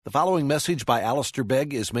The following message by Alistair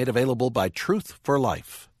Begg is made available by Truth for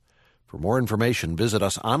Life. For more information, visit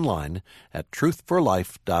us online at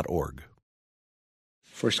truthforlife.org.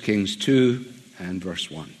 1 Kings 2 and verse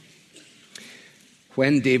 1.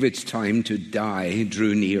 When David's time to die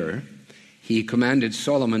drew near, he commanded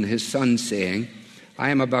Solomon his son, saying, I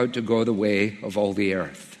am about to go the way of all the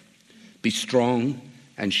earth. Be strong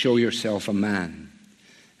and show yourself a man,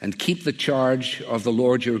 and keep the charge of the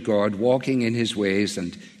Lord your God, walking in his ways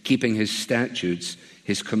and keeping his statutes,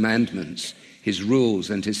 his commandments, his rules,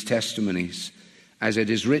 and his testimonies, as it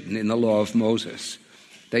is written in the law of Moses,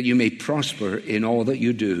 that you may prosper in all that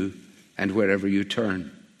you do and wherever you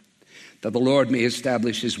turn. That the Lord may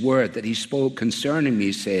establish his word that he spoke concerning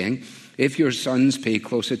me, saying, if your sons pay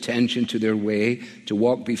close attention to their way, to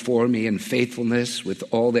walk before me in faithfulness with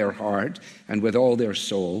all their heart and with all their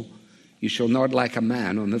soul, you shall not lack a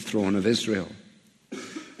man on the throne of Israel.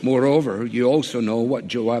 Moreover, you also know what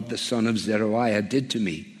Joab the son of Zeruiah did to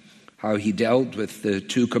me, how he dealt with the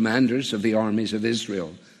two commanders of the armies of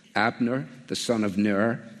Israel, Abner the son of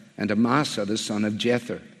Ner, and Amasa the son of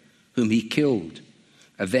Jether, whom he killed,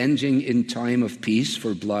 avenging in time of peace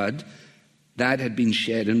for blood that had been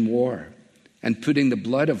shed in war, and putting the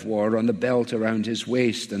blood of war on the belt around his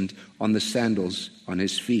waist and on the sandals on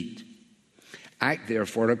his feet. Act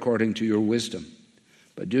therefore according to your wisdom,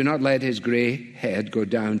 but do not let his gray head go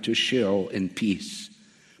down to Sheol in peace,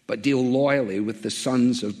 but deal loyally with the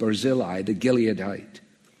sons of Barzillai the Gileadite,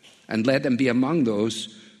 and let them be among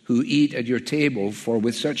those who eat at your table, for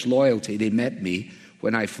with such loyalty they met me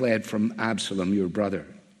when I fled from Absalom your brother.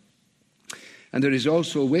 And there is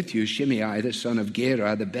also with you Shimei the son of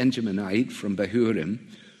Gera the Benjaminite from Bahurim,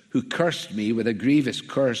 who cursed me with a grievous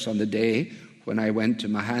curse on the day when I went to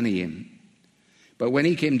Mahanaim. But when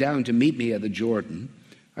he came down to meet me at the Jordan,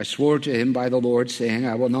 I swore to him by the Lord, saying,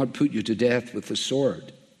 I will not put you to death with the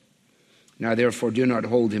sword. Now therefore do not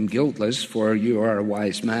hold him guiltless, for you are a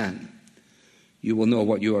wise man. You will know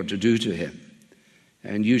what you are to do to him,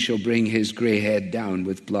 and you shall bring his gray head down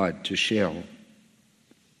with blood to Sheol.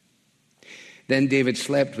 Then David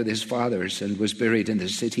slept with his fathers and was buried in the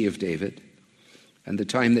city of David. And the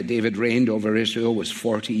time that David reigned over Israel was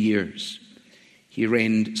 40 years. He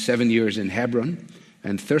reigned 7 years in Hebron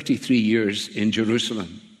and 33 years in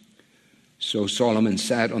Jerusalem. So Solomon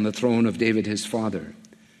sat on the throne of David his father,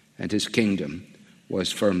 and his kingdom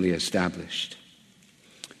was firmly established.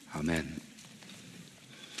 Amen.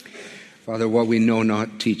 Father, what we know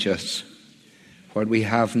not, teach us. What we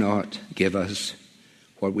have not, give us.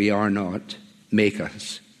 What we are not, make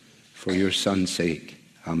us. For your Son's sake.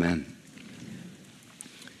 Amen.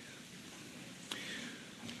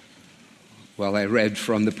 Well, I read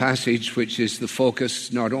from the passage which is the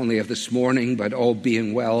focus not only of this morning, but all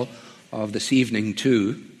being well of this evening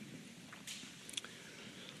too.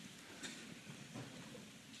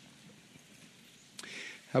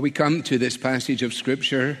 We come to this passage of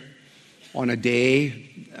Scripture on a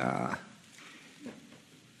day,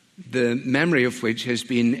 the memory of which has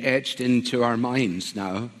been etched into our minds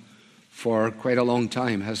now for quite a long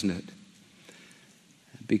time, hasn't it?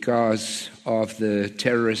 Because of the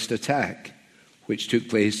terrorist attack which took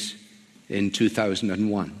place in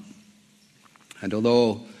 2001. And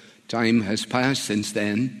although time has passed since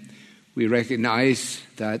then, we recognize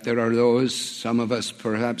that there are those, some of us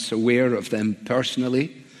perhaps aware of them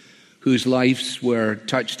personally, whose lives were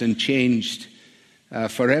touched and changed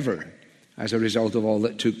forever as a result of all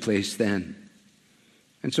that took place then.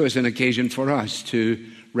 And so it's an occasion for us to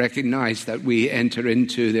recognize that we enter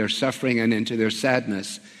into their suffering and into their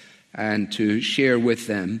sadness and to share with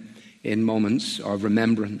them in moments of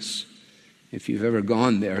remembrance. If you've ever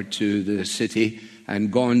gone there to the city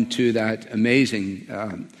and gone to that amazing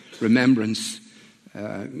remembrance,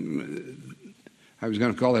 I was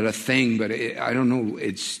going to call it a thing, but I don't know,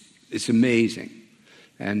 it's amazing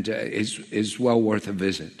and is well worth a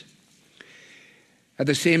visit. At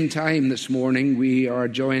the same time this morning, we are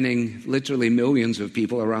joining literally millions of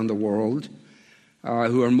people around the world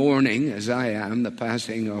who are mourning, as I am, the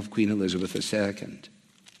passing of Queen Elizabeth II.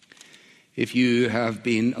 If you have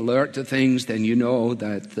been alert to things, then you know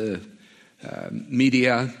that the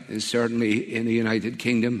media is certainly in the United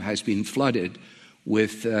Kingdom has been flooded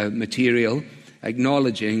with material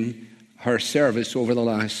acknowledging her service over the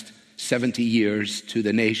last 70 years to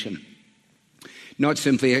the nation. Not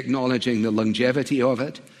simply acknowledging the longevity of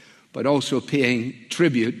it, but also paying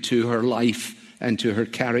tribute to her life and to her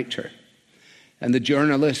character. And the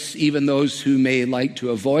journalists, even those who may like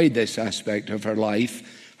to avoid this aspect of her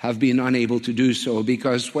life, have been unable to do so,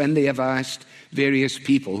 because when they have asked various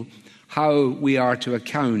people how we are to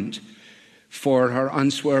account for her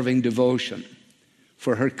unswerving devotion,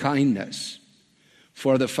 for her kindness,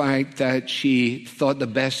 for the fact that she thought the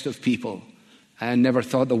best of people and never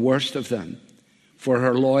thought the worst of them, for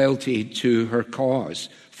her loyalty to her cause,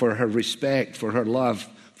 for her respect, for her love,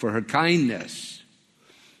 for her kindness.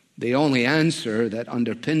 The only answer that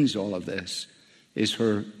underpins all of this is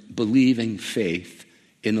her believing faith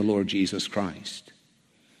in the Lord Jesus Christ.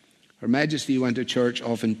 Her Majesty went to church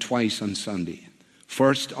often twice on Sunday.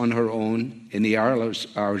 First on her own in the hours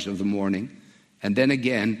of the morning, and then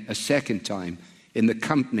again a second time in the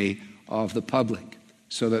company of the public,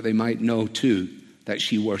 so that they might know too that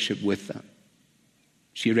she worshiped with them.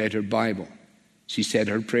 She read her Bible. She said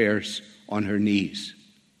her prayers on her knees.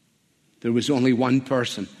 There was only one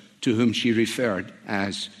person to whom she referred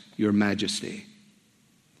as Your Majesty,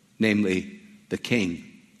 namely the King,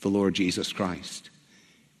 the Lord Jesus Christ.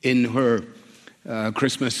 In her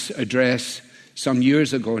Christmas address some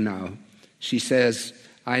years ago now, she says,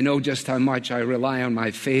 "I know just how much I rely on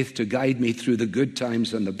my faith to guide me through the good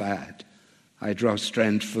times and the bad. I draw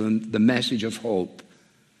strength from the message of hope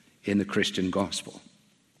in the Christian gospel."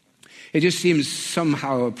 It just seems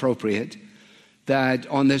somehow appropriate that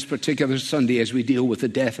on this particular Sunday, as we deal with the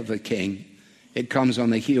death of the king, it comes on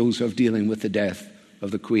the heels of dealing with the death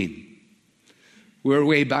of the queen. We're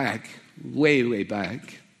way back, way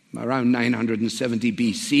back, around 970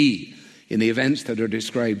 BC, in the events that are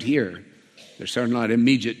described here. They're certainly not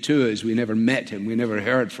immediate to us. We never met him. We never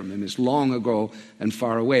heard from him. It's long ago and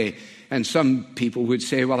far away. And some people would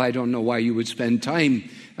say, well, I don't know why you would spend time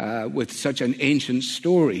with such an ancient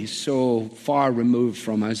story so far removed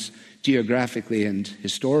from us geographically and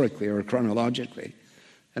historically or chronologically.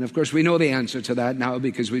 And of course, we know the answer to that now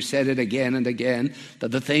because we've said it again and again,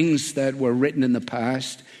 that the things that were written in the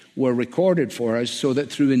past were recorded for us so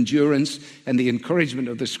that through endurance and the encouragement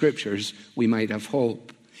of the Scriptures, we might have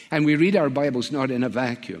hope. And we read our Bibles not in a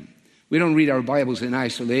vacuum. We don't read our Bibles in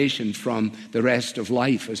isolation from the rest of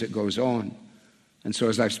life as it goes on. And so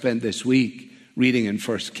as I've spent this week reading in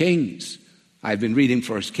 1 Kings, I've been reading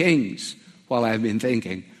 1 Kings while I've been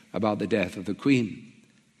thinking about the death of the Queen.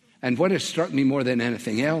 And what has struck me more than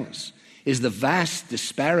anything else is the vast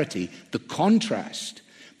disparity, the contrast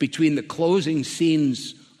between the closing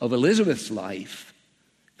scenes of Elizabeth's life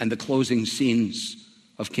and the closing scenes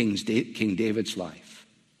of King David's life.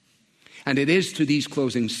 And it is to these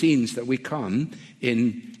closing scenes that we come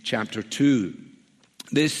in chapter 2.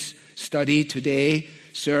 This study today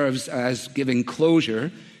serves as giving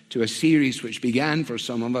closure to a series which began for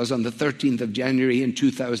some of us on the 13th of January in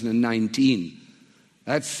 2019.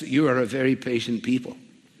 You are a very patient people.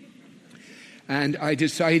 And I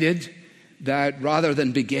decided that rather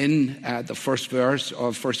than begin at the first verse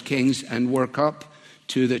of 1 Kings and work up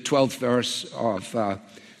to the 12th verse of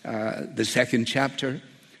the second chapter,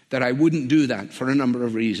 that I wouldn't do that for a number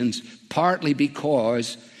of reasons, partly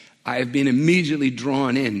because I have been immediately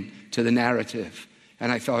drawn in to the narrative.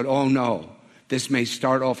 And I thought, oh no, this may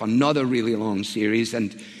start off another really long series,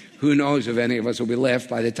 and who knows if any of us will be left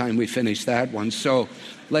by the time we finish that one. So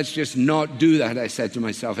let's just not do that, I said to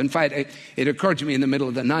myself. In fact, it occurred to me in the middle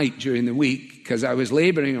of the night during the week, because I was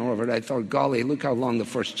laboring over it. I thought, golly, look how long the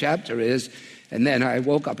first chapter is. And then I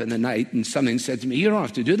woke up in the night and something said to me, you don't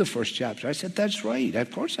have to do the first chapter. I said, that's right. Of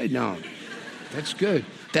course I don't. That's good.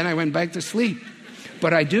 Then I went back to sleep.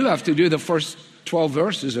 But I do have to do the first 12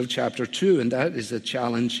 verses of chapter 2, and that is a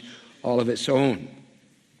challenge all of its own.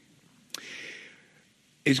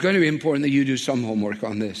 It's going to be important that you do some homework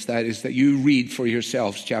on this. That is, that you read for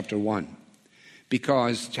yourselves chapter 1,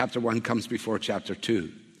 because chapter 1 comes before chapter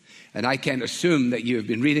 2. And I can't assume that you have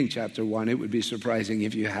been reading chapter 1. It would be surprising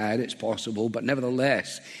if you had. It's possible. But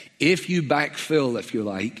nevertheless, if you backfill, if you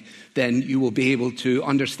like, then you will be able to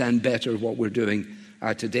understand better what we're doing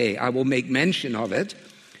today. I will make mention of it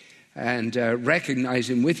and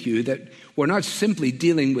recognizing with you that we're not simply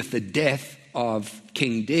dealing with the death of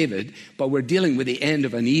King David, but we're dealing with the end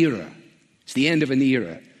of an era. It's the end of an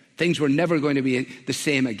era. Things were never going to be the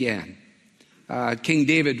same again. King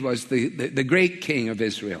David was the great king of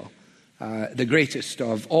Israel, the greatest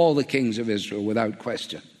of all the kings of Israel, without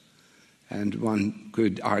question. And one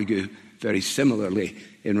could argue very similarly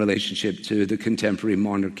in relationship to the contemporary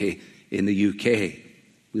monarchy in the UK.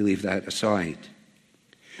 We leave that aside.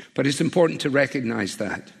 But it's important to recognize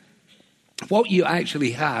that. What you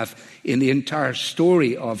actually have in the entire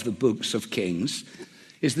story of the books of Kings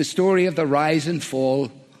is the story of the rise and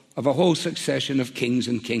fall of a whole succession of kings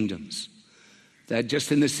and kingdoms. That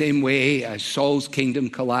just in the same way as Saul's kingdom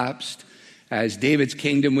collapsed, as David's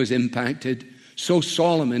kingdom was impacted, so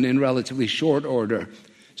Solomon, in relatively short order,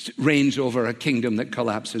 reigns over a kingdom that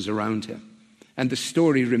collapses around him. And the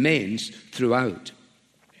story remains throughout.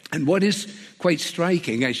 And what is quite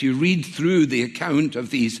striking as you read through the account of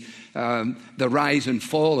these, the rise and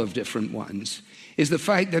fall of different ones, is the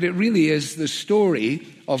fact that it really is the story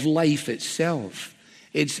of life itself.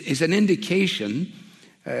 It's an indication,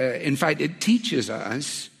 in fact, it teaches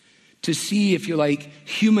us to see, if you like,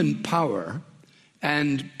 human power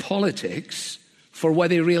and politics for what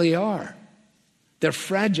they really are. They're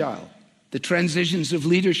fragile. The transitions of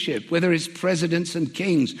leadership, whether it's presidents and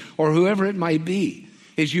kings or whoever it might be,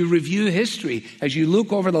 as you review history, as you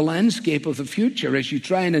look over the landscape of the future, as you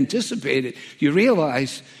try and anticipate it, you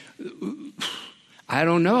realize, I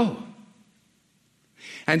don't know.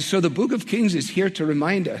 And so the book of Kings is here to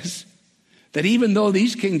remind us that even though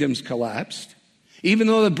these kingdoms collapsed, even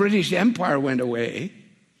though the British Empire went away,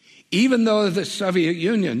 even though the Soviet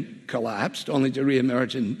Union collapsed, only to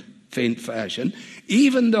reemerge in faint fashion,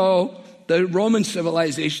 even though the Roman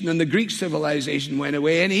civilization and the Greek civilization went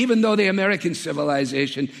away, and even though the American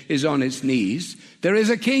civilization is on its knees, there is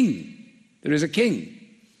a king. There is a king.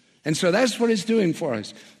 And so that's what it's doing for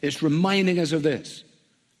us. It's reminding us of this.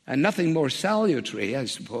 And nothing more salutary, I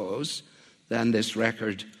suppose, than this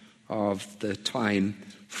record of the time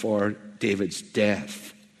for David's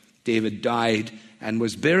death. David died and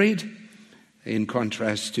was buried, in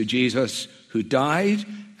contrast to Jesus, who died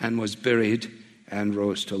and was buried and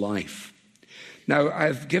rose to life. Now,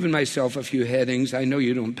 I've given myself a few headings. I know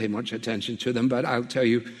you don't pay much attention to them, but I'll tell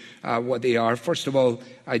you what they are. First of all,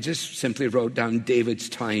 I just simply wrote down David's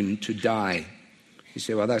time to die. You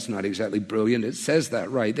say, well, that's not exactly brilliant. It says that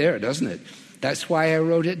right there, doesn't it? That's why I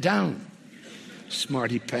wrote it down.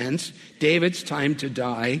 Smarty pants. David's time to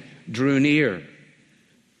die drew near.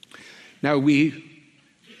 Now, we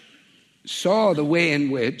saw the way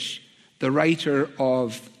in which the writer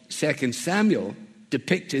of 2 Samuel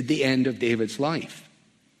depicted the end of David's life.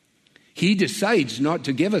 He decides not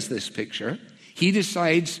to give us this picture. He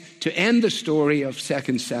decides to end the story of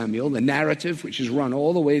 2 Samuel, the narrative which is run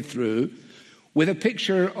all the way through, with a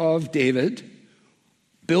picture of David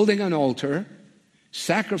building an altar,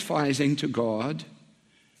 sacrificing to God,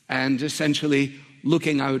 and essentially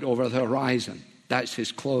looking out over the horizon. That's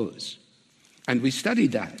his close. And we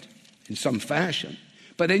studied that in some fashion.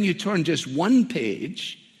 But then you turn just one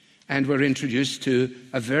page and we're introduced to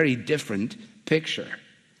a very different picture.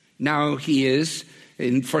 Now he is,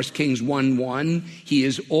 in 1 Kings 1:1, he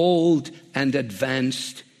is old and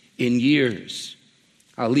advanced in years.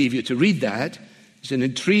 I'll leave you to read that. It's an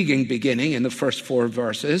intriguing beginning in the first 4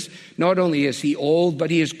 verses. Not only is he old,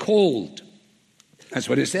 but he is cold. That's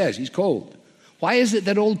what it says, he's cold. Why is it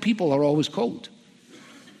that old people are always cold?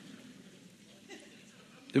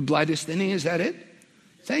 The blood is thinning, is that it?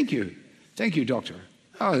 Thank you. Thank you, doctor.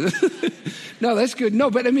 Oh, no, that's good.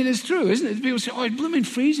 No, but I mean, it's true, isn't it? People say, oh, it's blooming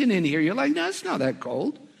freezing in here. You're like, no, it's not that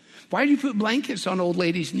cold. Why do you put blankets on old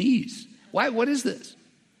ladies' knees? Why? What is this?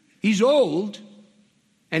 He's old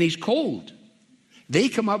and he's cold. They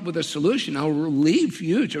come up with a solution. I'll leave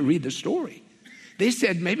you to read the story. They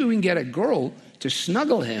said, maybe we can get a girl to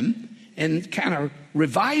snuggle him and kind of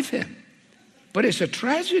revive him. But it's a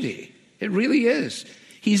tragedy. It really is.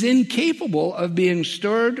 He's incapable of being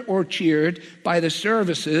stirred or cheered by the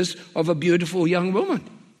services of a beautiful young woman.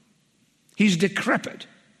 He's decrepit.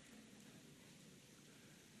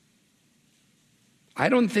 I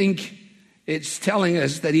don't think it's telling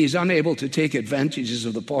us that he's unable to take advantages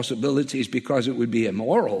of the possibilities because it would be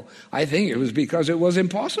immoral. I think it was because it was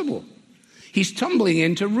impossible. He's tumbling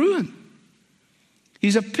into ruin.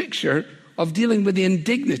 He's a picture of dealing with the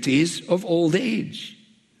indignities of old age.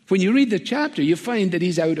 When you read the chapter, you find that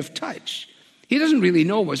he's out of touch. He doesn't really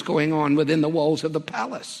know what's going on within the walls of the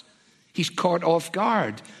palace. He's caught off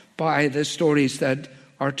guard by the stories that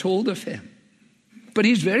are told of him. But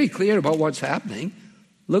he's very clear about what's happening.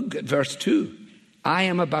 Look at verse 2. I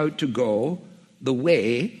am about to go the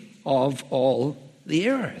way of all the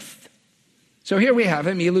earth. So here we have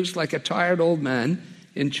him. He looks like a tired old man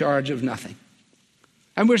in charge of nothing.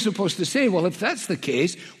 And we're supposed to say, well, if that's the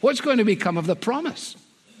case, what's going to become of the promise?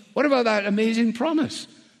 What about that amazing promise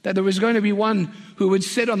that there was going to be one who would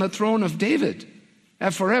sit on the throne of David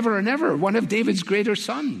forever and ever, one of David's greater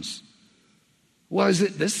sons? Was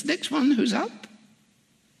it this next one who's up?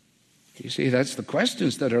 You see, that's the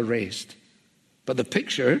questions that are raised. But the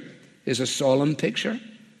picture is a solemn picture,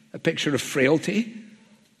 a picture of frailty,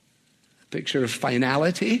 a picture of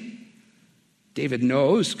finality. David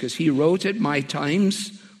knows, because he wrote it, my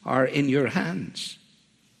times are in your hands.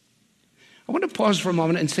 I want to pause for a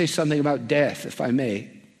moment and say something about death, if I may.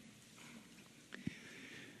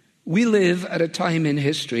 We live at a time in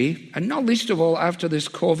history, and not least of all after this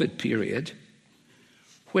COVID period,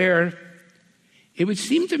 where it would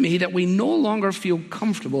seem to me that we no longer feel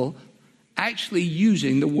comfortable actually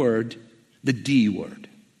using the D word,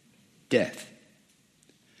 death.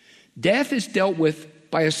 Death is dealt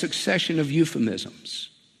with by a succession of euphemisms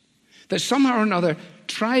that somehow or another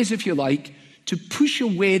tries, if you like, to push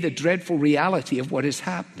away the dreadful reality of what is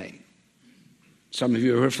happening. Some of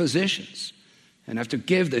you are physicians and have to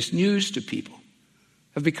give this news to people,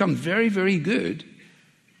 have become very, very good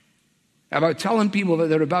about telling people that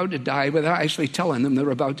they're about to die without actually telling them they're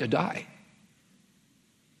about to die.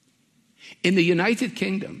 In the United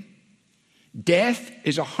Kingdom, death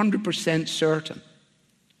is 100% certain.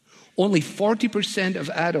 Only 40% of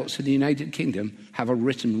adults in the United Kingdom have a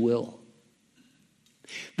written will.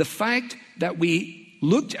 The fact that we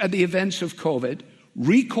looked at the events of COVID,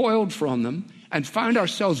 recoiled from them, and found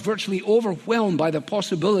ourselves virtually overwhelmed by the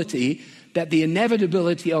possibility that the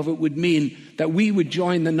inevitability of it would mean that we would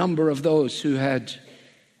join the number of those who had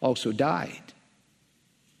also died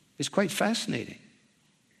is quite fascinating.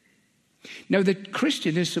 Now, the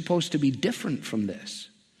Christian is supposed to be different from this.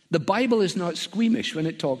 The Bible is not squeamish when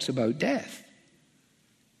it talks about death.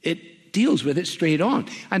 It deals with it straight on.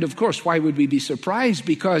 And of course, why would we be surprised?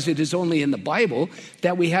 Because it is only in the Bible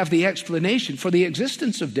that we have the explanation for the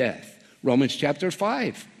existence of death. Romans chapter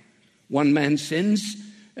 5. One man sins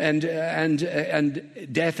and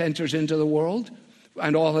death enters into the world,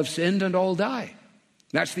 and all have sinned and all die.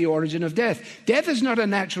 That's the origin of death. Death is not a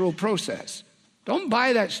natural process. Don't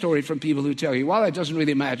buy that story from people who tell you, well, it doesn't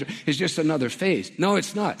really matter. It's just another phase. No,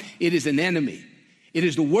 it's not. It is an enemy. It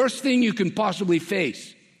is the worst thing you can possibly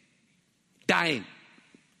face. Dying.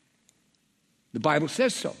 The Bible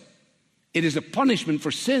says so. It is a punishment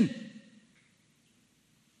for sin.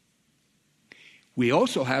 We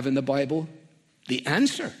also have in the Bible the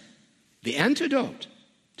answer, the antidote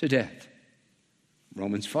to death.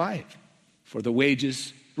 Romans 5.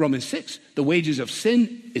 Romans 6. The wages of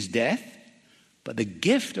sin is death, but the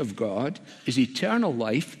gift of God is eternal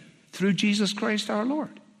life through Jesus Christ our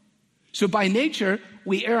Lord. So by nature,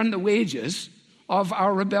 we earn the wages of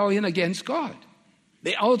our rebellion against God.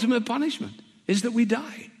 The ultimate punishment is that we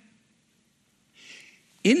die.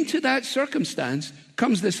 Into that circumstance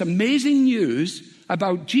comes this amazing news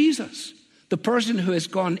about Jesus, the person who has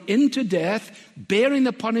gone into death, bearing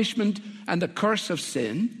the punishment and the curse of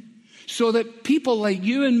sin, so that people like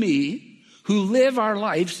you and me, who live our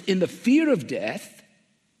lives in the fear of death,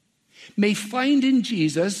 may find in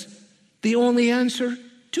Jesus the only answer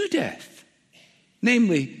to death,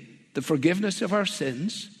 namely the forgiveness of our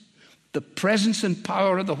sins, the presence and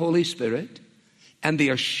power of the Holy Spirit, and the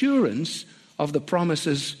assurance of the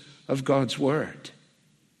promises of God's Word.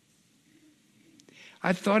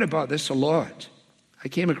 I've thought about this a lot. I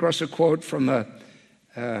came across a quote from a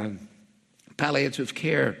palliative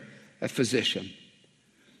care physician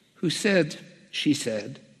who said, she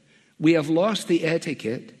said, "We have lost the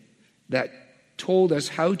etiquette that told us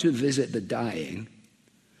how to visit the dying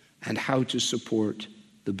and how to support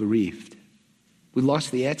the bereaved." We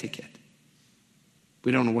lost the etiquette.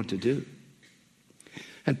 We don't know what to do.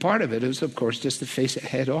 And part of it is, of course, just to face it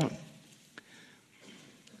head on.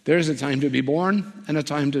 There is a time to be born and a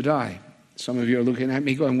time to die. Some of you are looking at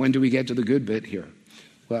me going, when do we get to the good bit here?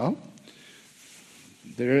 Well,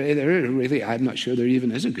 I'm not sure there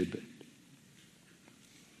even is a good bit.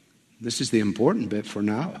 This is the important bit for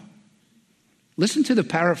now. Listen to the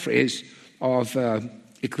paraphrase of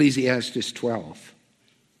Ecclesiastes 12.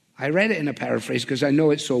 I read it in a paraphrase because I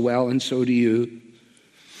know it so well, and so do you,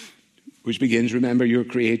 which begins, "Remember your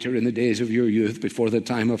Creator in the days of your youth, before the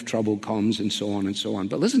time of trouble comes," and so on and so on.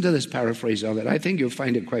 But listen to this paraphrase of it. I think you'll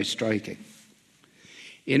find it quite striking.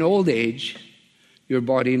 "In old age, your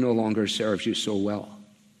body no longer serves you so well.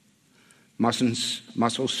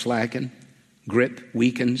 Muscles slacken, grip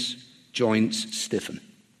weakens, joints stiffen.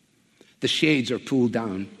 The shades are pulled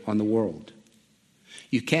down on the world.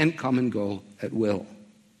 You can't come and go at will.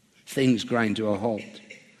 Things grind to a halt.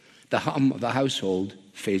 The hum of the household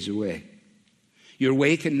fades away. You're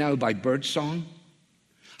wakened now by birdsong.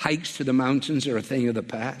 Hikes to the mountains are a thing of the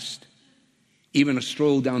past. Even a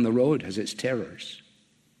stroll down the road has its terrors.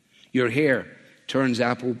 Your hair turns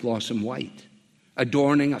apple blossom white,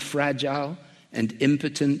 adorning a fragile and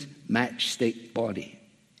impotent matchstick body.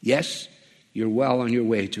 Yes, you're well on your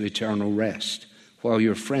way to eternal rest, while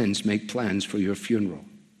your friends make plans for your funeral.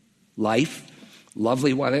 Life,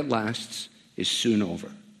 lovely while it lasts, is soon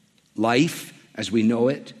over. Life, as we know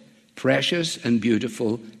it, precious and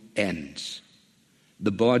beautiful, ends.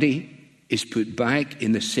 The body is put back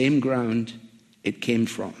in the same ground it came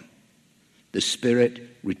from. The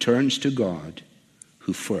spirit returns to God,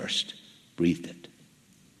 who first breathed it."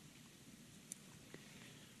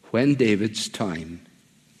 when David's time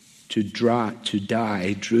to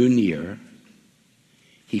die drew near,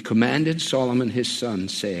 he commanded Solomon his son,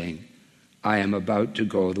 saying, I am about to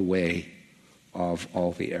go the way of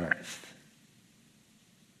all the earth.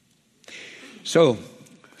 So,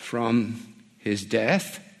 from his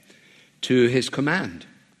death to his command,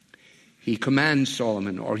 he commands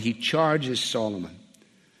Solomon, or he charges Solomon.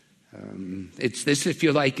 It's this, if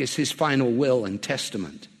you like, is his final will and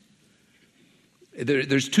testament.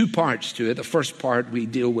 There's two parts to it. The first part we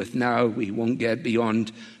deal with now. We won't get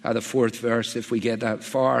beyond the fourth verse if we get that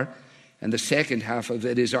far. And the second half of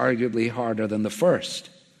it is arguably harder than the first.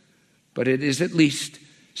 But it is at least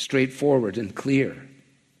straightforward and clear.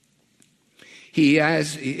 He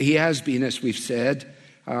has been, as we've said,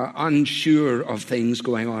 unsure of things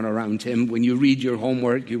going on around him. When you read your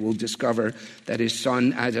homework, you will discover that his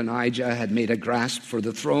son Adonijah had made a grasp for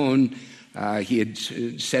the throne. He had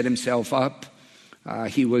set himself up.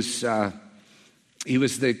 He was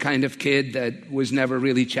the kind of kid that was never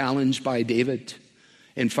really challenged by David.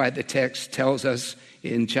 In fact, the text tells us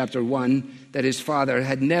in chapter 1 that his father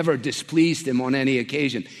had never displeased him on any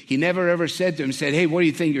occasion. He never ever said to him, hey, what do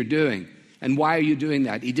you think you're doing? And why are you doing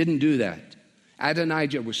that? He didn't do that.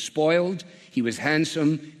 Adonijah was spoiled, he was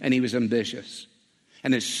handsome, and he was ambitious.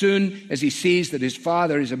 And as soon as he sees that his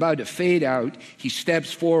father is about to fade out, he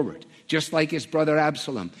steps forward, just like his brother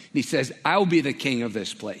Absalom. And he says, I'll be the king of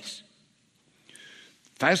this place.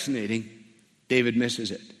 Fascinating. David misses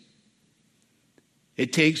it.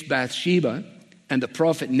 It takes Bathsheba and the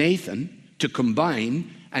prophet Nathan to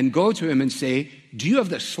combine and go to him and say, do you have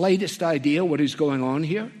the slightest idea what is going on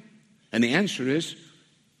here? And the answer is,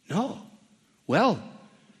 no. Well,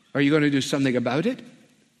 are you going to do something about it?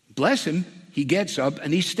 Bless him. He gets up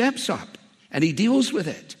and he steps up and he deals with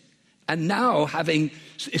it. And now, having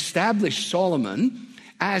established Solomon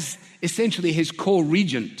as essentially his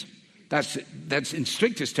co-regent, that's in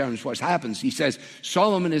strictest terms what happens. He says,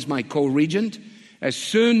 Solomon is my co-regent. As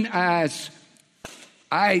soon as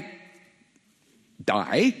I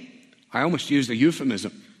die, I almost used a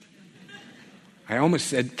euphemism. I almost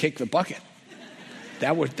said kick the bucket.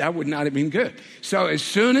 That would not have been good. So as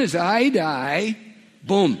soon as I die,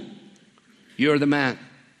 boom, you're the man.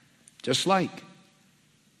 Just like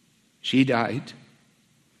she died,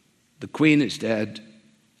 the queen is dead,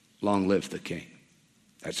 long live the king.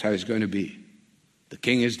 That's how it's going to be. The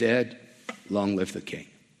king is dead, long live the king.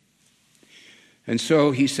 And so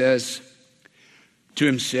he says to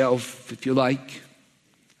himself, if you like,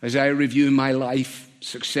 as I review my life,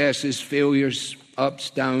 successes, failures, ups,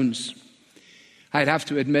 downs, I'd have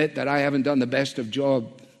to admit that I haven't done the best of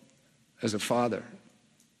job as a father.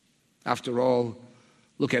 After all,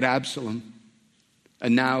 look at Absalom,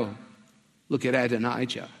 and now look at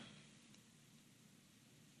Adonijah.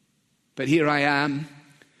 But here I am,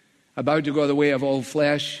 about to go the way of all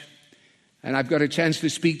flesh, and I've got a chance to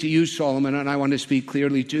speak to you, Solomon, and I want to speak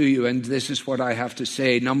clearly to you, and this is what I have to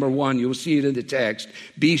say. Number one, you'll see it in the text,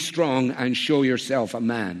 be strong and show yourself a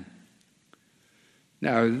man.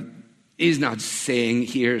 Now, he's not saying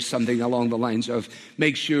here something along the lines of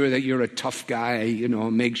make sure that you're a tough guy,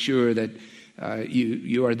 make sure that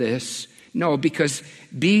you are this. No, because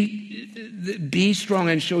be strong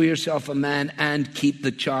and show yourself a man and keep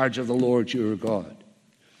the charge of the Lord your God.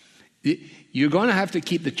 You're going to have to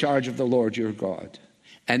keep the charge of the Lord your God.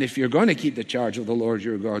 And if you're going to keep the charge of the Lord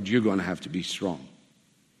your God, you're going to have to be strong.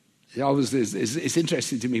 It always is. It's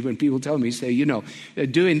interesting to me when people tell me, say,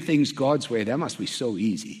 doing things God's way, that must be so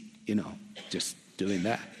easy, just doing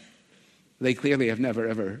that. They clearly have never,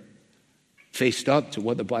 ever faced up to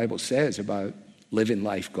what the Bible says about living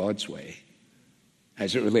life God's way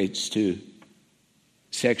as it relates to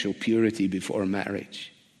sexual purity before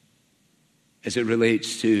marriage, as it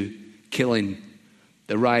relates to killing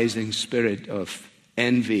the rising spirit of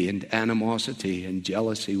envy and animosity and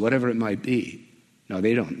jealousy, whatever it might be. No,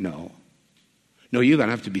 they don't know. No, you're going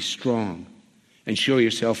to have to be strong and show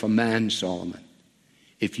yourself a man, Solomon,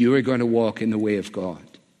 if you are going to walk in the way of God.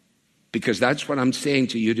 Because that's what I'm saying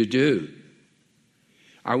to you to do.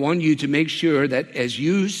 I want you to make sure that as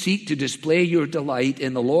you seek to display your delight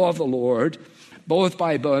in the law of the Lord, both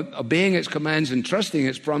by obeying its commands and trusting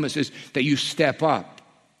its promises, that you step up.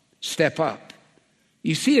 Step up.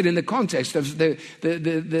 You see it in the context of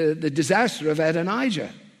the disaster of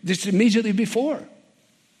Adonijah, just immediately before.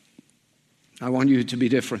 I want you to be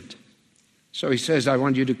different. So he says, I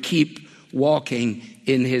want you to keep walking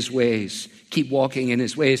in his ways. Keep walking in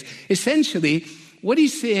his ways. Essentially, what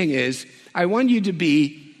he's saying is, I want you to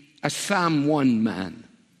be a Psalm 1 man.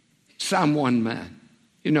 Psalm 1 man.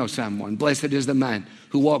 You know Psalm 1. Blessed is the man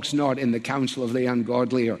who walks not in the counsel of the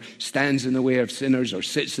ungodly, or stands in the way of sinners, or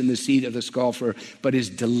sits in the seat of the scoffer, but his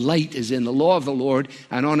delight is in the law of the Lord,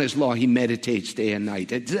 and on his law he meditates day and night.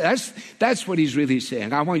 That's what he's really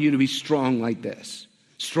saying. I want you to be strong like this,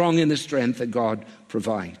 strong in the strength that God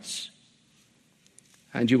provides.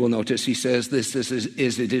 And you will notice he says this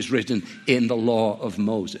is it is written in the law of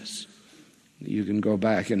Moses. You can go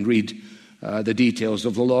back and read the details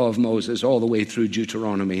of the law of Moses all the way through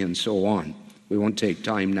Deuteronomy and so on. We won't take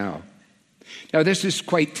time now. Now, this is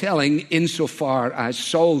quite telling insofar as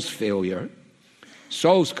Saul's failure,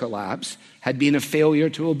 Saul's collapse, had been a failure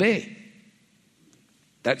to obey.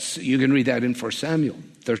 You can read that in 1 Samuel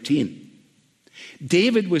 13.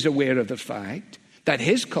 David was aware of the fact that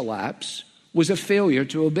his collapse was a failure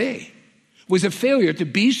to obey, was a failure to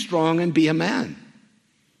be strong and be a man.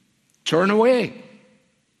 Turn away.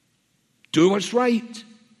 Do what's right.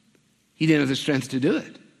 He didn't have the strength to do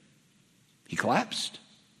it. He collapsed.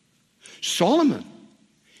 Solomon,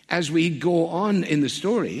 as we go on in the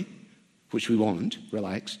story, which we won't,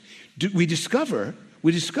 relax, we discover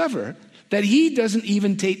that he doesn't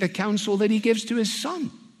even take the counsel that he gives to his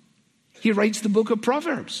son. He writes the book of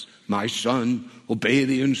Proverbs. My son, obey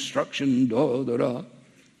the instruction,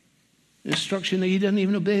 instruction that he doesn't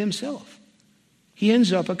even obey himself. He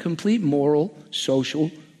ends up a complete moral,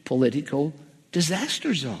 social, political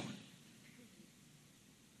disaster zone.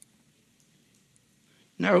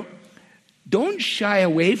 Now, don't shy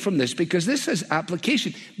away from this, because this has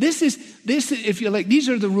application. This is, if you like, these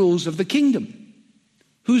are the rules of the kingdom.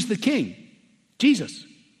 Who's the king? Jesus.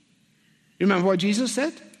 You remember what Jesus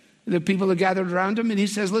said? The people that gathered around him, and he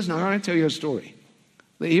says, listen, I'm going to tell you a story.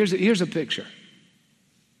 Here's a picture.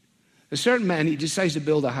 A certain man, he decides to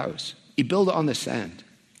build a house. He built it on the sand.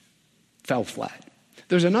 Fell flat.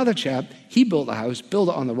 There's another chap, he built a house, built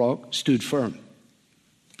it on the rock, stood firm.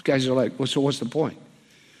 The guys are like, well, so what's the point?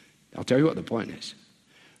 I'll tell you what the point is.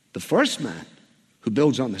 The first man who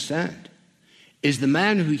builds on the sand is the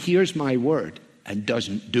man who hears my word and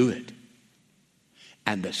doesn't do it.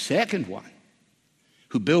 And the second one,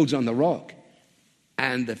 who builds on the rock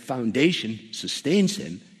and the foundation sustains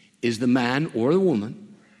him, is the man or the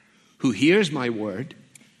woman who hears my word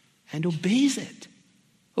and obeys it.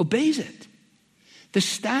 Obeys it. The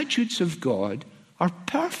statutes of God are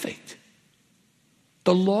perfect.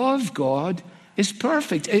 The law of God is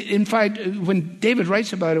perfect. In fact, when David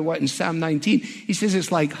writes about it, in Psalm 19, he says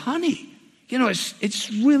it's like honey. You know,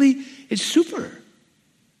 it's super.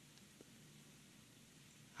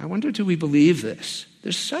 I wonder, do we believe this?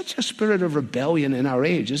 There's such a spirit of rebellion in our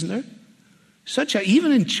age, isn't there?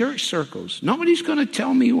 Even in church circles, nobody's going to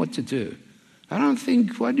tell me what to do. I don't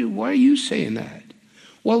think, why are you saying that?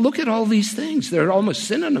 Well, look at all these things. They're almost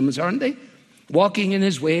synonyms, aren't they? Walking in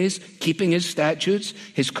his ways, keeping his statutes,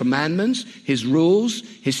 his commandments, his rules,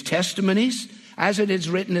 his testimonies, as it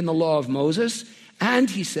is written in the law of Moses. And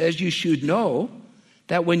he says you should know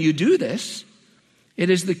that when you do this,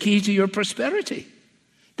 it is the key to your prosperity,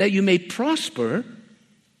 that you may prosper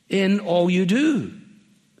in all you do.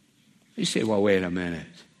 You say, well, wait a minute.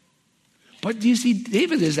 But you see,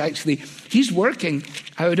 David is he's working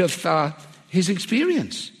out of his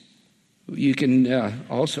experience. You can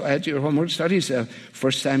also add to your homework studies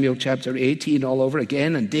 1 Samuel chapter 18 all over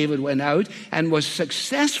again. And David went out and was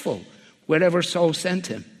successful wherever Saul sent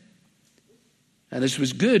him. And this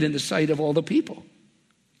was good in the sight of all the people.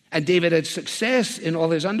 And David had success in all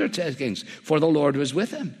his undertakings, for the Lord was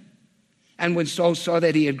with him. And when Saul saw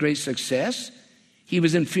that he had great success, he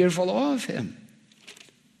was in fearful awe of him.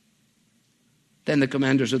 Then the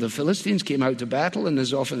commanders of the Philistines came out to battle, and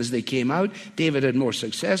as often as they came out, David had more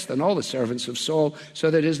success than all the servants of Saul, so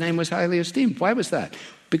that his name was highly esteemed. Why was that?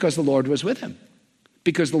 Because the Lord was with him.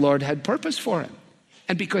 Because the Lord had purpose for him.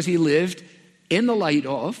 And because he lived in the light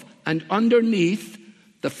of and underneath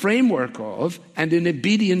the framework of and in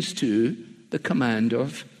obedience to the command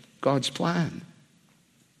of God's plan.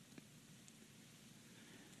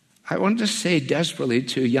 I want to say desperately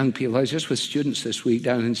to young people, I was just with students this week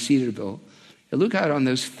down in Cedarville. I look out on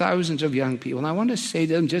those thousands of young people, and I want to say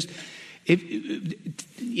to them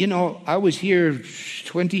I was here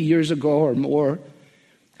 20 years ago or more.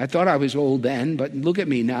 I thought I was old then, but look at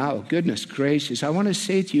me now. Goodness gracious. I want to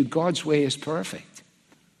say to you, God's way is perfect.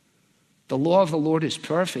 The law of the Lord is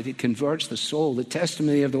perfect. It converts the soul. The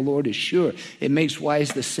testimony of the Lord is sure. It makes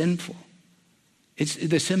wise the sinful. It's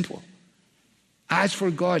the simple. As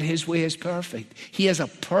for God, his way is perfect. He has a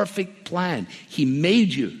perfect plan. He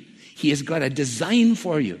made you. He has got a design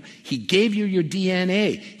for you. He gave you your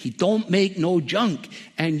DNA. He don't make no junk.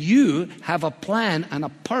 And you have a plan and a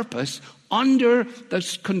purpose under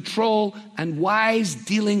the control and wise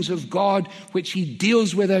dealings of God, which he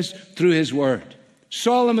deals with us through his word.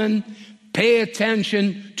 Solomon, pay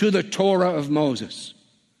attention to the Torah of Moses.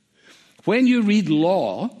 When you read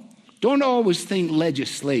law, don't always think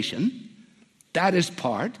legislation. That is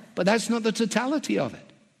part, but that's not the totality of it.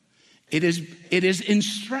 It is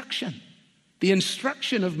instruction. The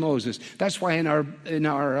instruction of Moses. That's why in our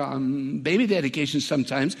baby dedications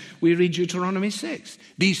sometimes we read Deuteronomy 6.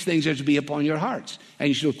 These things are to be upon your hearts, and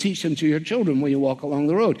you shall teach them to your children when you walk along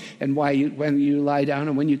the road, and when you lie down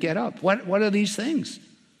and when you get up. What are these things?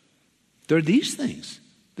 They're these things: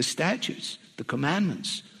 the statutes, the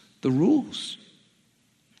commandments, the rules.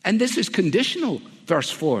 And this is conditional,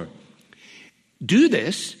 verse 4. Do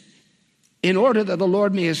this in order that the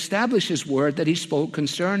Lord may establish his word that he spoke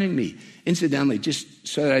concerning me. Incidentally, just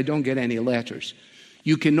so that I don't get any letters,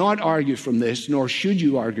 you cannot argue from this, nor should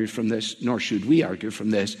you argue from this, nor should we argue from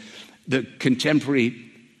this, the contemporary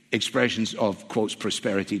expressions of, quotes,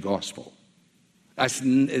 prosperity gospel.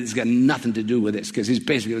 It's got nothing to do with this, because it's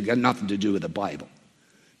basically got nothing to do with the Bible.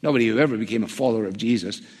 Nobody who ever became a follower of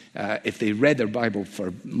Jesus, if they read their Bible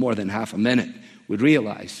for more than half a minute, would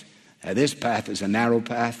realize this path is a narrow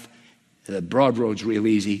path. The broad road's real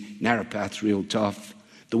easy, narrow path's real tough.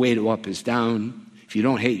 The way to up is down. If you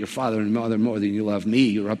don't hate your father and mother more than you love me,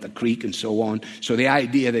 you're up the creek, and so on. So the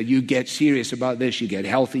idea that you get serious about this, you get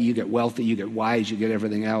healthy, you get wealthy, you get wise, you get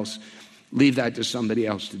everything else, leave that to somebody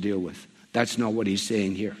else to deal with. That's not what he's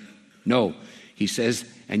saying here. No, he says,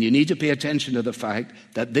 and you need to pay attention to the fact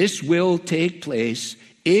that this will take place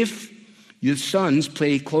if your sons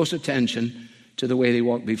pay close attention to the way they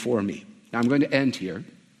walk before me. Now I'm going to end here,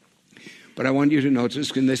 but I want you to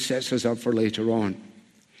notice, and this sets us up for later on.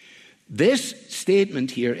 This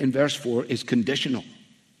statement here in verse 4 is conditional.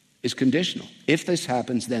 It's conditional. If this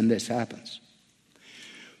happens, then this happens.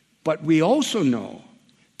 But we also know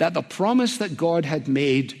that the promise that God had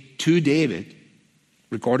made to David,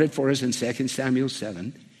 recorded for us in 2 Samuel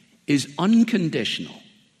 7, is unconditional.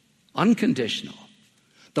 Unconditional.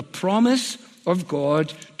 The promise of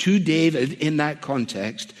God to David in that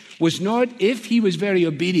context was not if he was very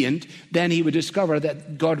obedient, then he would discover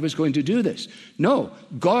that God was going to do this. No,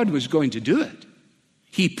 God was going to do it.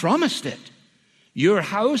 He promised it. Your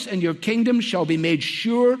house and your kingdom shall be made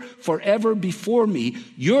sure forever before me.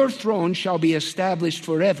 Your throne shall be established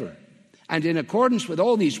forever. And in accordance with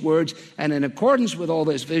all these words and in accordance with all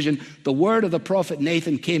this vision, the word of the prophet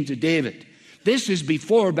Nathan came to David. This is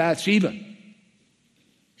before Bathsheba.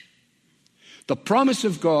 The promise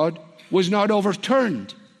of God was not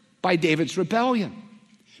overturned by David's rebellion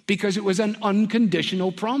because it was an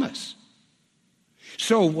unconditional promise.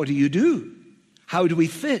 So what do? How do we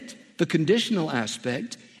fit the conditional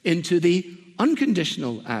aspect into the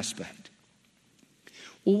unconditional aspect?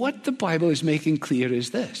 Well, what the Bible is making clear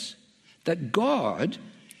is this, that God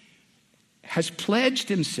has pledged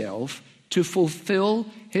himself to fulfill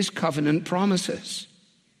his covenant promises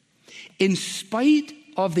in spite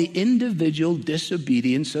of the individual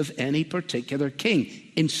disobedience of any particular king,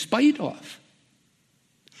 in spite of.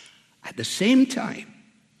 At the same time,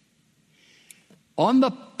 on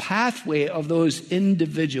the pathway of those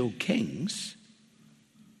individual kings,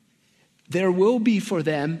 there will be for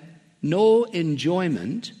them no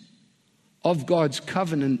enjoyment of God's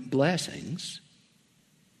covenant blessings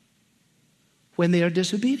when they are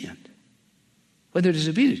disobedient. When they're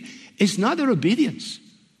disobedient. It's not their obedience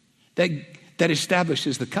that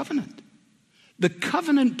establishes the covenant. The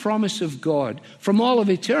covenant promise of God from all of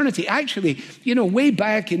eternity. Actually, way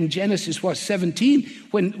back in Genesis, 17,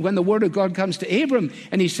 when the word of God comes to Abram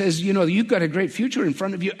and he says, you've got a great future in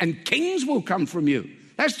front of you and kings will come from you.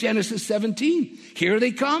 That's Genesis 17. Here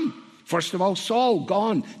they come. First of all, Saul,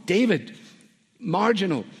 gone. David,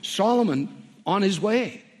 marginal. Solomon, on his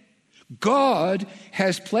way. God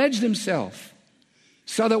has pledged himself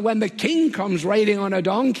so that when the king comes riding on a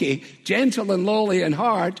donkey, gentle and lowly in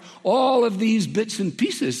heart, all of these bits and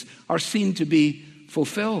pieces are seen to be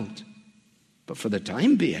fulfilled. But for the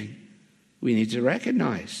time being, we need to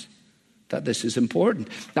recognize that this is important.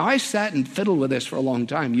 Now, I sat and fiddled with this for a long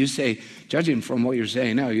time. You say, judging from what you're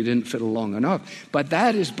saying now, you didn't fiddle long enough. But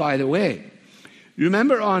that is, by the way,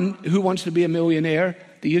 remember on Who Wants to Be a Millionaire?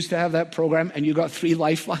 They used to have that program, and you got 3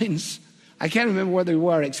 lifelines. I can't remember what they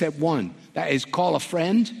were except one. That is, call a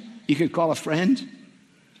friend. You could call a friend.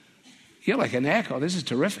 You're like an echo. This is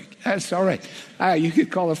terrific. That's all right. You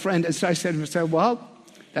could call a friend. And so I said to myself, well,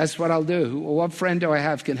 that's what I'll do. What friend do I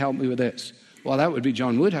have can help me with this? Well, that would be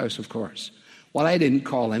John Woodhouse, of course. Well, I didn't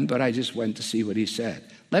call him, but I just went to see what he said.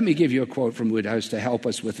 Let me give you a quote from Woodhouse to help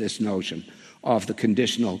us with this notion of the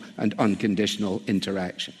conditional and unconditional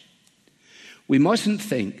interaction. We mustn't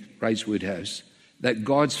think, writes Woodhouse, that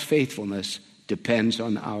God's faithfulness depends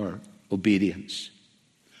on our obedience.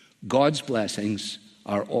 God's blessings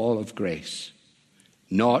are all of grace,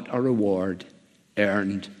 not a reward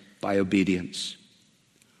earned by obedience.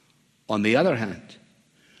 On the other hand,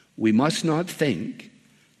 we must not think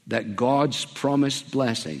that God's promised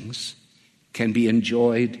blessings can be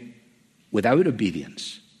enjoyed without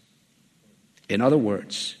obedience. In other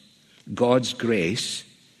words, God's grace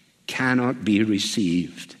cannot be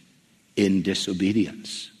received in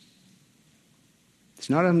disobedience. It's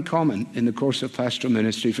not uncommon in the course of pastoral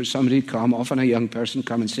ministry for somebody to come, often a young person,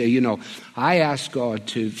 come and say, I asked God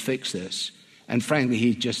to fix this, and frankly,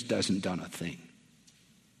 he just hasn't done a thing.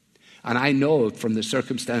 And I know from the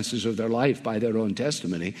circumstances of their life, by their own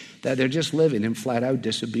testimony, that they're just living in flat-out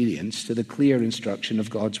disobedience to the clear instruction of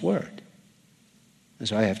God's word. And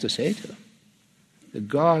so I have to say to them that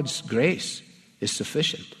God's grace is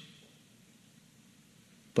sufficient,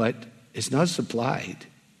 but it's not supplied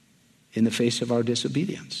in the face of our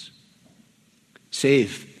disobedience,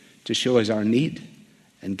 save to show us our need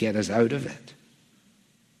and get us out of it.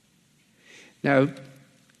 Now,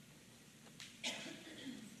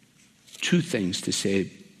 two things to say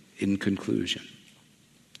in conclusion.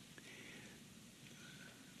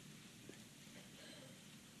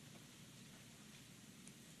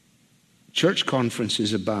 Church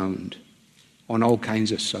conferences abound on all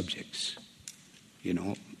kinds of subjects.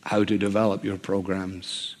 How to develop your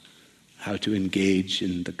programs, how to engage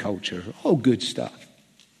in the culture, all good stuff.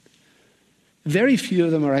 Very few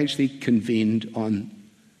of them are actually convened on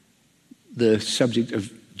the subject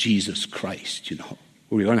of Jesus Christ,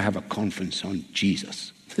 We're going to have a conference on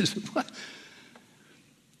Jesus.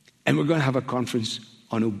 And we're going to have a conference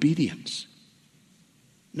on obedience.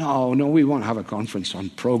 No, we won't have a conference on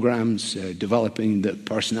programs, developing the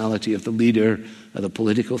personality of the leader, the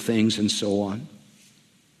political things, and so on.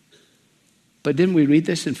 But didn't we read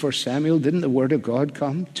this in 1 Samuel? Didn't the word of God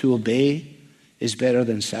come? To obey is better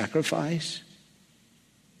than sacrifice.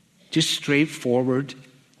 Just straightforward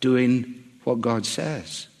doing what God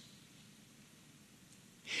says.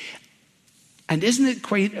 And isn't it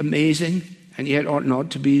quite amazing, and yet ought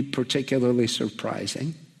not to be particularly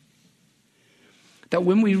surprising, that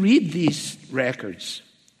when we read these records,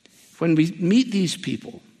 when we meet these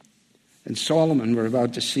people, and Solomon we're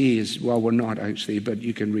about to see is, well, we're not actually, but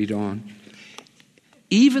you can read on.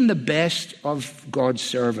 Even the best of God's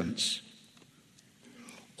servants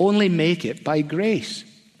only make it by grace.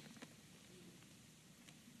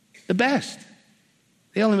 The best.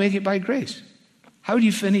 They only make it by grace. How do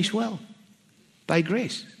you finish well? By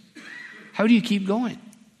grace. How do you keep going?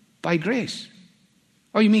 By grace.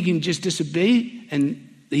 Oh, you mean you can just disobey and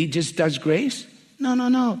he just does grace?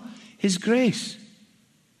 No. His grace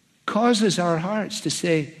causes our hearts to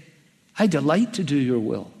say, I delight to do your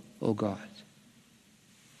will, O God.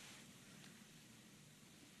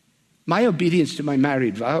 My obedience to my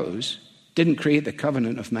married vows didn't create the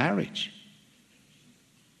covenant of marriage.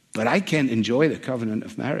 But I can't enjoy the covenant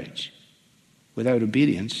of marriage without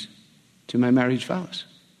obedience to my marriage vows.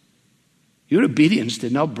 Your obedience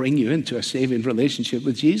did not bring you into a saving relationship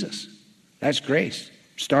with Jesus. That's grace,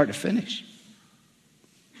 start to finish.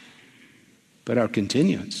 But our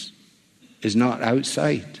continuance is not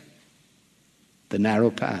outside the narrow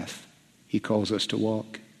path he calls us to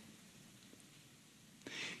walk.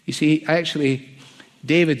 You see, actually,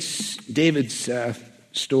 David's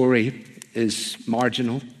story is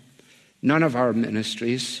marginal. None of our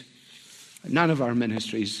ministries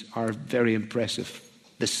are very impressive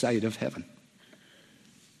this side of heaven.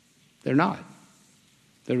 They're not.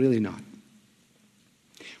 They're really not.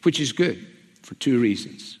 Which is good for two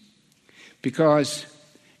reasons. Because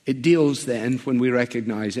it deals then, when we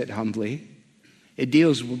recognize it humbly, it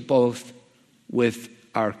deals both with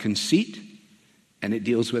our conceit and it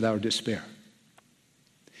deals with our despair.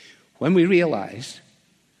 When we realize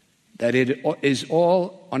that it is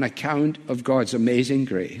all on account of God's amazing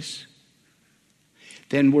grace,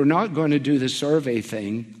 then we're not going to do the survey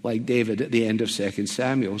thing like David at the end of 2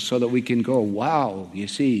 Samuel so that we can go, wow, you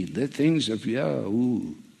see, the things of,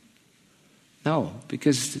 ooh. No,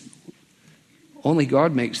 because only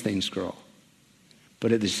God makes things grow.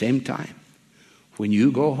 But at the same time, when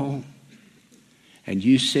you go home and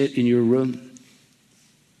you sit in your room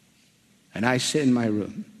and I sit in my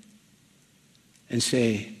room and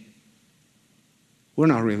say, we're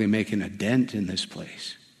not really making a dent in this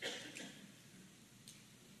place.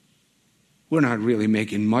 We're not really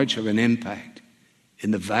making much of an impact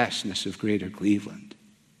in the vastness of Greater Cleveland.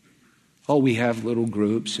 Oh, we have little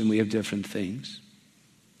groups and we have different things.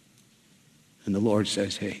 And the Lord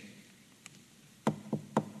says, hey,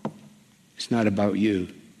 It's not about you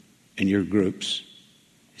and your groups.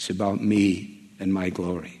 It's about me and my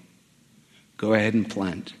glory. Go ahead and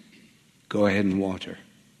plant. Go ahead and water.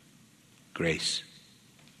 Grace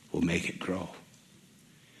will make it grow.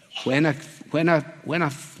 When a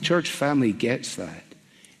church family gets that,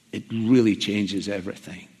 it really changes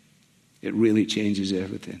everything. It really changes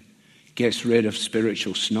everything. Gets rid of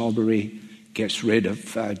spiritual snobbery, gets rid of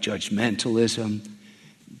judgmentalism,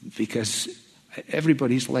 because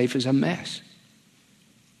everybody's life is a mess.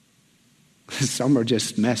 Some are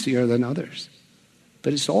just messier than others,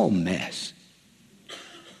 but it's all mess.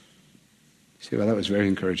 See, well, that was very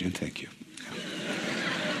encouraging. Thank you.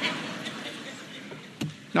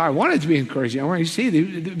 No, I want it to be encouraging. I want you to see,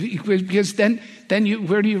 because then you,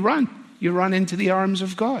 where do you run? You run into the arms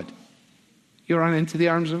of God. You run into the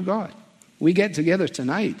arms of God. We get together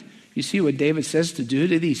tonight. You see what David says to do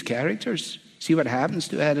to these characters? See what happens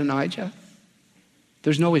to Adonijah?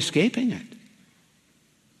 There's no escaping it.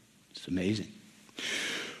 It's amazing.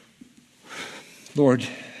 Lord,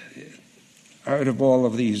 out of all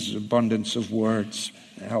of these abundance of words,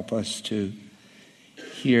 help us to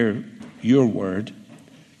hear your word.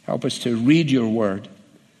 Help us to read your word.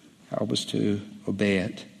 Help us to obey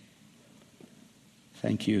it.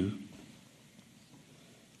 Thank you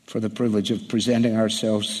for the privilege of presenting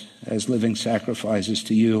ourselves as living sacrifices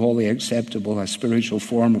to you, wholly acceptable, a spiritual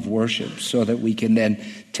form of worship, so that we can then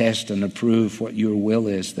test and approve what your will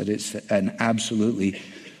is, that it's an absolutely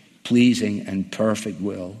pleasing and perfect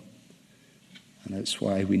will. And that's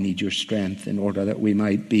why we need your strength, in order that we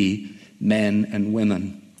might be men and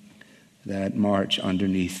women that march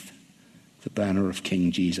underneath the banner of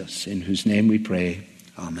King Jesus, in whose name we pray.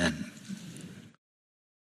 Amen.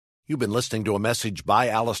 You've been listening to a message by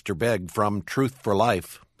Alistair Begg from Truth for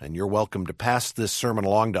Life, and you're welcome to pass this sermon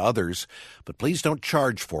along to others, but please don't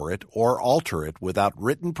charge for it or alter it without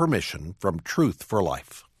written permission from Truth for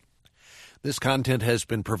Life. This content has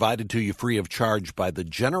been provided to you free of charge by the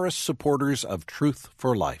generous supporters of Truth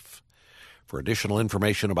for Life. For additional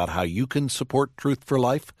information about how you can support Truth for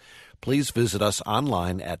Life, please visit us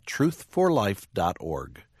online at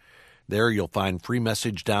truthforlife.org. There you'll find free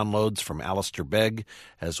message downloads from Alistair Begg,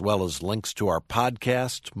 as well as links to our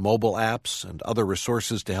podcast, mobile apps, and other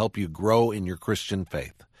resources to help you grow in your Christian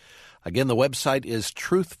faith. Again, the website is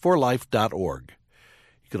truthforlife.org.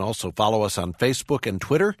 You can also follow us on Facebook and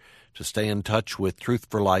Twitter to stay in touch with Truth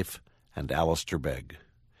for Life and Alistair Begg.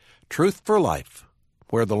 Truth for Life,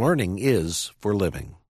 where the learning is for living.